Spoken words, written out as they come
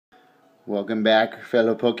Welcome back,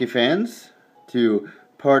 fellow Pokefans, to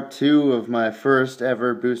part 2 of my first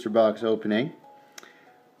ever booster box opening.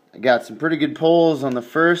 I got some pretty good pulls on the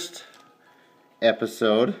first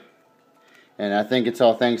episode, and I think it's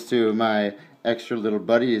all thanks to my extra little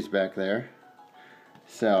buddies back there.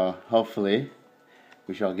 So, hopefully,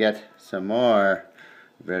 we shall get some more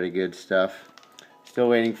very good stuff. Still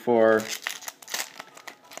waiting for,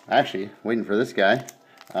 waiting for this guy.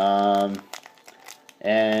 And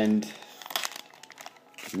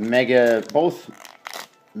both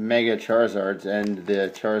Mega Charizards and the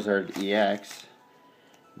Charizard EX,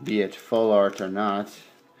 be it full art or not,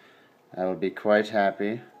 I will be quite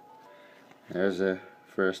happy. There's a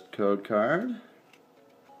first code card.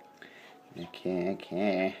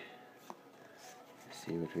 Okay. Let's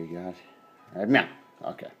see what we got. Right now.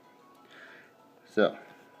 Okay. So,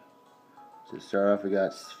 to start off, we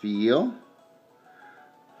got Spheal.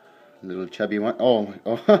 Little chubby one. Oh,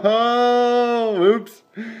 oops.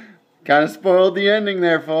 Kind of spoiled the ending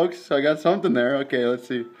there, folks. So I got something there. Okay, let's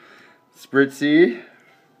see. Spritzy.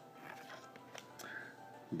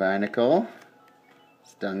 Binacle.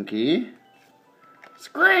 Stunky.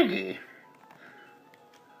 Scraggy.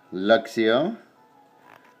 Luxio.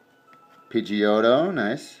 Pidgeotto.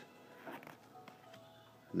 Nice.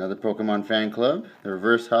 Another Pokemon fan club. The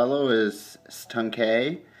reverse holo is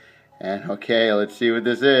Stunky. And okay, let's see what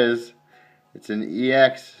this is. It's an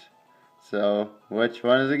EX. So, which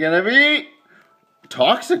one is it gonna be?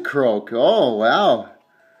 Toxicroak. Oh, wow.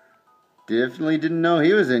 Definitely didn't know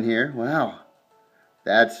he was in here. Wow.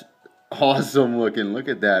 That's awesome looking. Look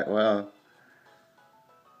at that. Wow.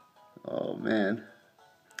 Oh, man.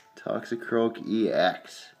 Toxicroak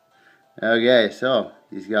EX. Okay, so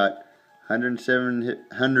he's got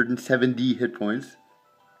 170 hit points. Is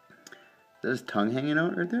that his tongue hanging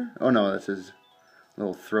out right there? Oh no, that's his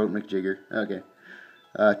little throat McJigger. Okay.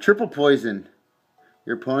 Triple poison.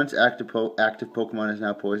 Your opponent's active Pokemon is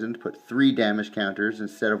now poisoned. Put 3 damage counters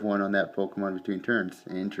instead of 1 on that Pokemon between turns.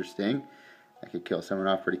 Interesting. I could kill someone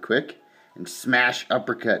off pretty quick. And Smash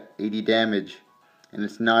Uppercut. 80 damage. And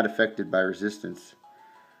it's not affected by resistance.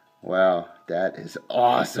 Wow, that is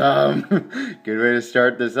awesome. Good way to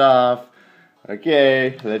start this off.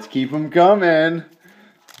 Okay, let's keep them coming.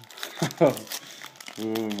 Oh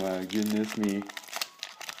my goodness me.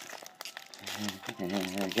 Come on,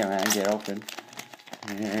 get open.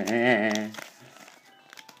 Okay.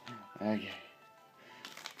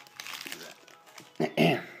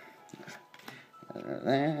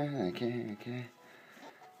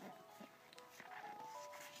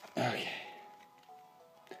 Okay.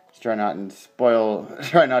 Try not to spoil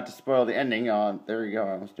the ending. Oh, there we go.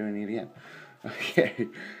 I was doing it again. Okay.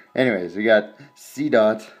 Anyways, we got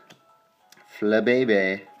C-Dot,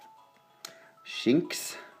 Flabebe,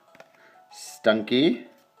 Shinx, Stunky,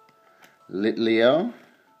 Litleo,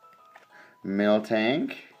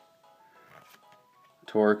 Miltank,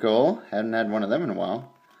 Torkoal. Hadn't had one of them in a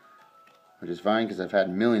while, which is fine because I've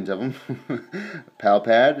had millions of them.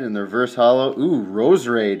 Palpad in the reverse holo. Ooh,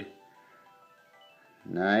 Roserade.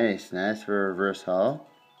 Nice for a reverse holo.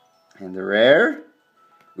 And the rare.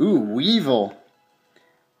 Ooh, Weevil.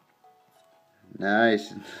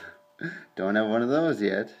 Nice. Don't have one of those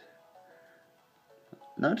yet.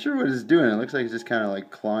 Not sure what it's doing. It looks like it's just kind of like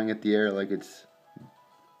clawing at the air like it's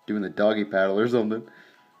doing the doggy paddle or something.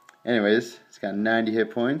 Anyways, it's got 90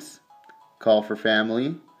 hit points. Call for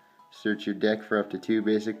family. Search your deck for up to 2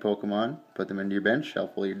 basic Pokemon. Put them into your bench.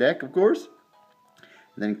 Shuffle your deck, of course.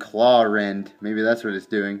 And then Claw Rend. Maybe that's what it's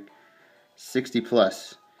doing. 60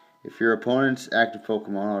 plus. If your opponent's active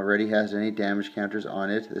Pokemon already has any damage counters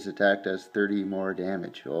on it, this attack does 30 more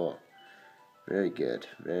damage. Oh, very good.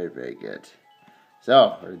 Very good.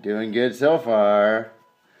 So, we're doing good so far.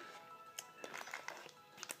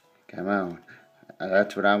 Come on.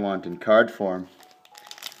 That's what I want in card form.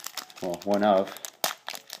 Well, one of.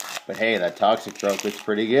 But hey, that Toxicroak looks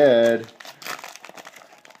pretty good.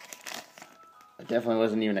 I definitely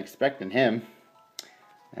wasn't even expecting him.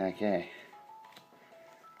 Okay.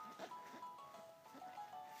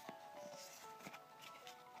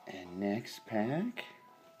 And next pack.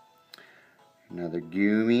 Another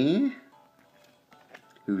Goomy.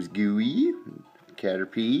 Who's Gooey?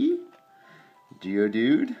 Caterpie.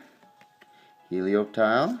 Geodude.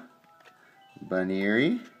 Helioptile.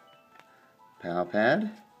 Buneary.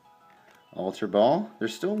 Palpad. Ultra Ball.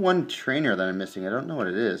 There's still one trainer that I'm missing. I don't know what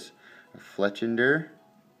it is. A Fletchinder.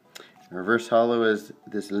 Reverse holo is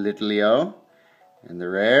this Litleo. And the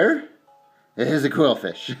rare is a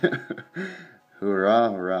Quillfish.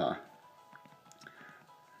 Hoorah, hurrah.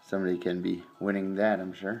 Somebody can be winning that,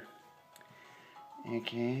 I'm sure.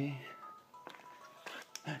 Okay.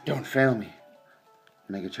 Don't fail me,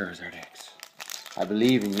 Mega Charizard X. I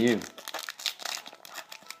believe in you.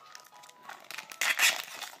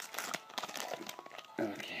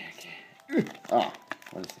 Okay. Oh,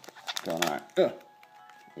 what is going on?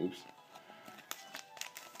 Oops.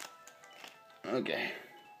 Okay.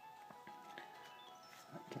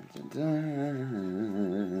 Dun, dun,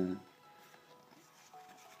 dun.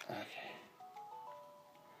 Okay.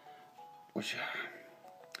 What's your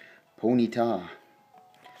Ponyta?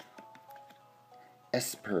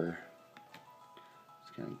 Esper.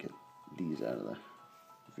 Just gonna get these out of the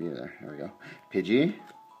view there. There we go. Pidgey.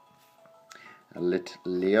 A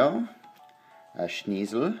Litleo. A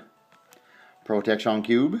Sneasel. Protection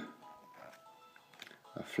Cube.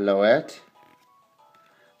 A Floette.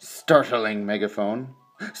 Startling Megaphone.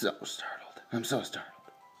 So startled. I'm so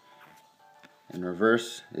startled. In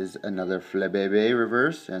reverse is another Flabébé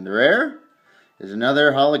reverse. And rare is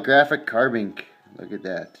another holographic Carbink. Look at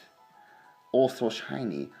that. Oh, so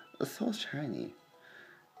shiny. Oh, so shiny.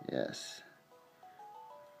 Yes.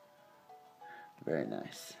 Very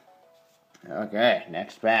nice. Okay,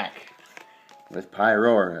 next pack. With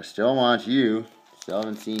Pyroar. I still want you. Still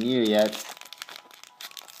haven't seen you yet.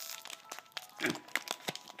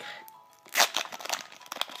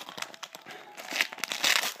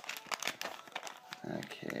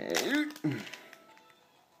 Okay.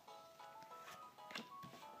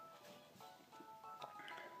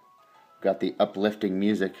 Got the uplifting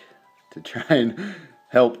music to try and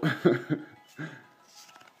help.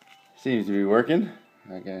 Seems to be working.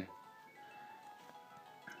 Okay.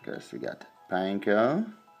 Guess we got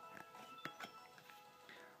Pineco,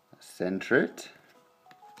 Sentret,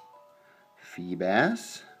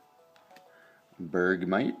 Feebas,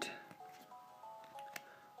 Bergmite,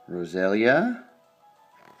 Roselia,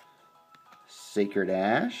 Sacred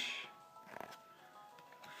Ash,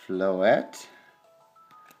 Floette,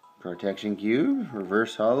 Protection Cube,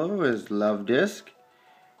 Reverse Hollow is Love Disc,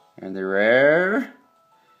 and the rare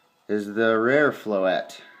is the rare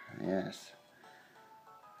Floette. Yes.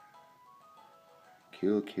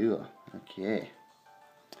 Cool. Okay.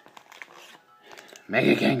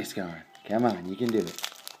 Mega Kangaskhan. Come on, you can do it.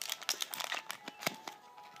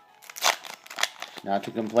 Not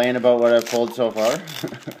to complain about what I've pulled so far.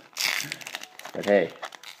 But hey,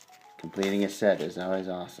 completing a set is always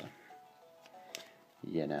awesome.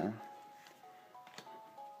 You know?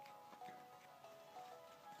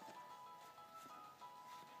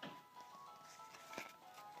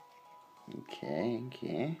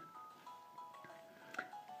 Okay.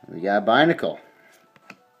 We got Binacle.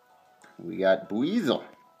 We got Buizel.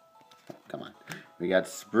 Oh, come on. We got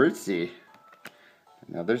Spritzy.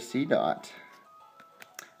 Another Seedot.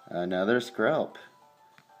 Another Skrelp.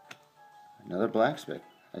 Another Blackspick.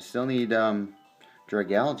 I still need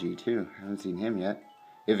Dragalge too. I haven't seen him yet.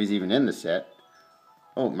 If he's even in the set.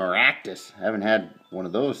 Oh, Maractus. I haven't had one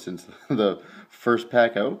of those since the first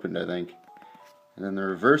pack I opened, I think. And then the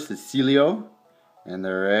reverse is Celio. And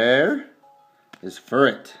the rare is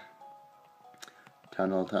Furret.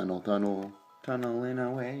 Tunneling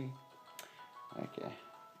away. Okay.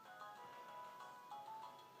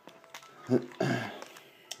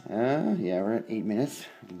 Yeah, we're at 8 minutes.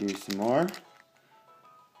 We can do some more. Let's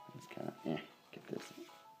kind of, get this.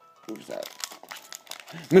 Move that.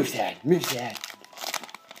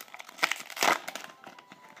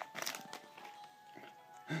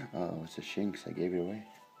 Oh, it's a Shinx. I gave it away.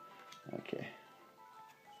 Okay.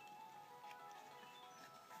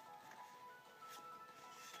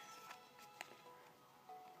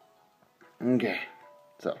 Okay,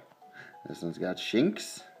 so this one's got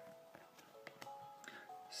Shinx,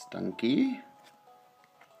 Stunky,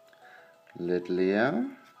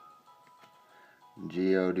 Litleo,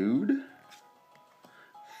 Geodude,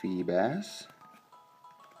 Feebas,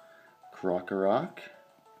 Krokorok,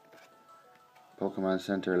 Pokemon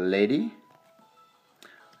Center Lady,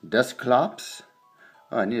 Dusclops.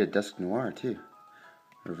 Oh, I need a Dusk Noir too.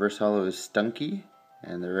 Reverse Hollow is Stunky,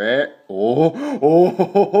 and the rare.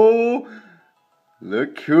 Oh!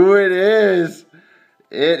 Look who it is!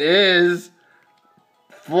 It is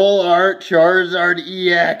Full Art Charizard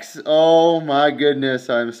EX. Oh my goodness,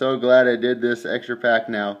 I'm so glad I did this extra pack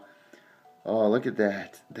now. Oh, look at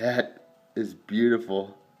that. That is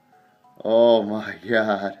beautiful. Oh my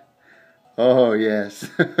god. Oh yes.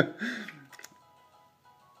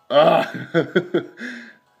 Oh,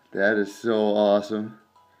 that is so awesome.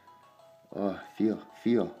 Oh, feel.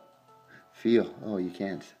 Oh, you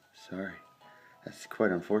can't. Sorry. That's quite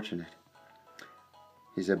unfortunate.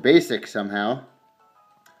 He's a basic somehow.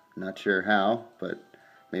 Not sure how, but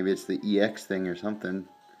maybe it's the EX thing or something.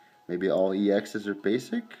 Maybe all EXs are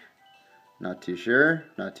basic? Not too sure.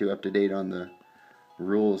 Not too up to date on the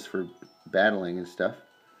rules for battling and stuff.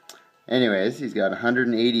 Anyways, he's got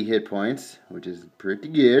 180 hit points, which is pretty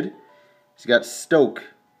good. He's got Stoke.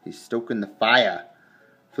 He's stoking the fire.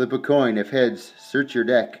 Flip a coin. If heads, search your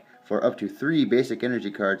deck for up to 3 basic energy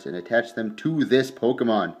cards and attach them to this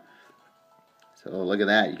Pokemon. So look at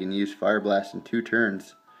that. You can use Fire Blast in 2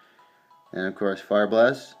 turns. And of course, Fire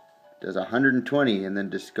Blast does 120 and then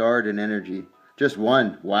discard an energy. Just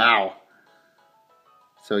 1. Wow.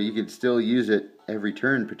 So you could still use it every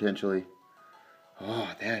turn potentially. Oh,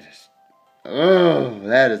 that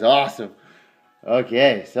is awesome.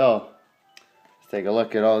 Okay, so let's take a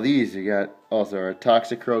look at all these. We got also our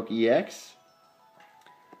Toxicroak EX,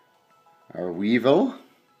 our Weevil.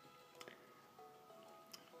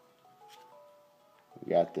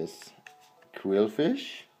 We got this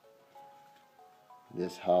Quillfish,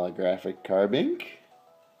 this holographic Carbink,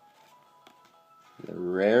 the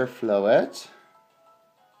rare Floette,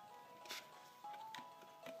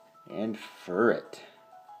 and Furret.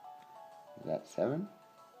 Is that 7?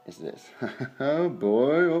 Yes, it is. Oh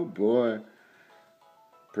boy, oh boy.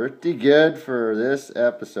 Pretty good for this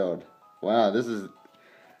episode. Wow, this is...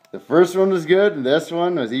 The first one was good, and this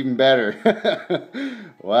one was even better.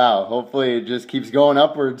 Wow, hopefully it just keeps going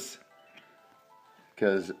upwards.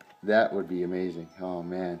 Because that would be amazing. Oh,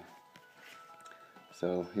 man.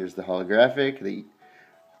 So, here's the holographic, the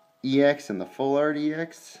EX, and the full art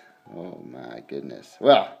EX. Oh, my goodness.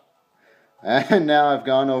 Well... And now I've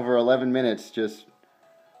gone over 11 minutes just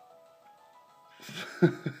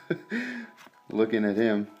looking at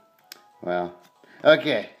him. Wow.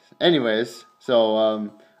 Okay. Anyways, so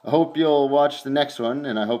I hope you'll watch the next one,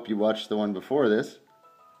 and I hope you watch the one before this,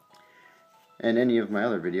 and any of my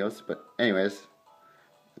other videos. But anyways,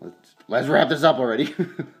 let's wrap this up already.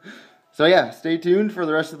 So yeah, stay tuned for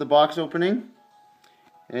the rest of the box opening,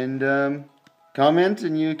 and comment,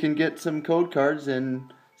 and you can get some code cards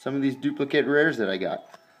and some of these duplicate rares that I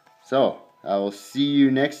got. So, I will see you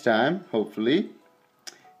next time, hopefully.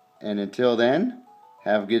 And until then,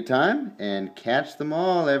 have a good time and catch them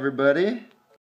all, everybody.